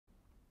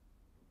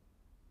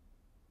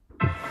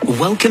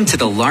Welcome to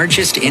the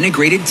largest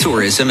integrated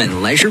tourism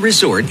and leisure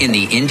resort in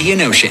the Indian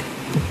Ocean.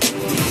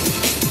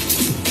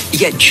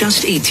 Yet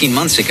just 18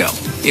 months ago,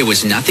 it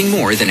was nothing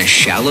more than a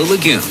shallow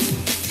lagoon.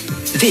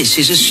 This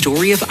is a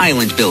story of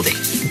island building.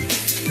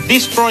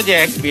 This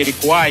project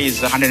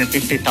requires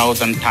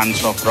 150,000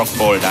 tons of rock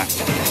boulder.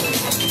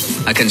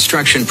 A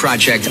construction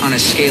project on a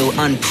scale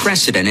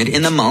unprecedented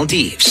in the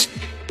Maldives.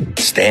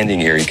 Standing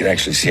here, you can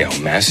actually see how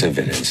massive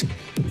it is.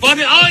 For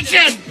the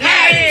ocean!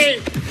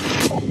 Hey!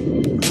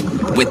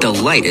 With the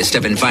lightest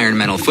of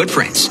environmental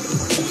footprints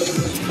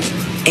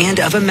and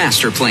of a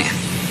master plan,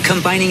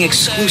 combining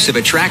exclusive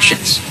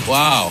attractions.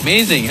 Wow,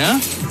 amazing, huh?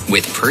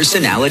 With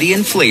personality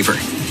and flavor.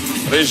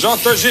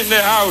 Risotto's in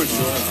the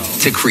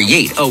house. To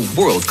create a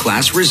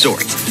world-class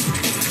resort.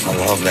 I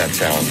love that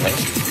sound,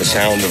 the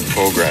sound of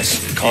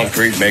progress.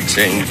 Concrete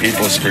mixing,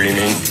 people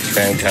screaming,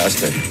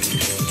 fantastic.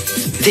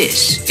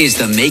 This is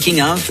the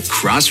making of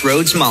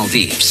Crossroads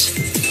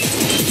Maldives.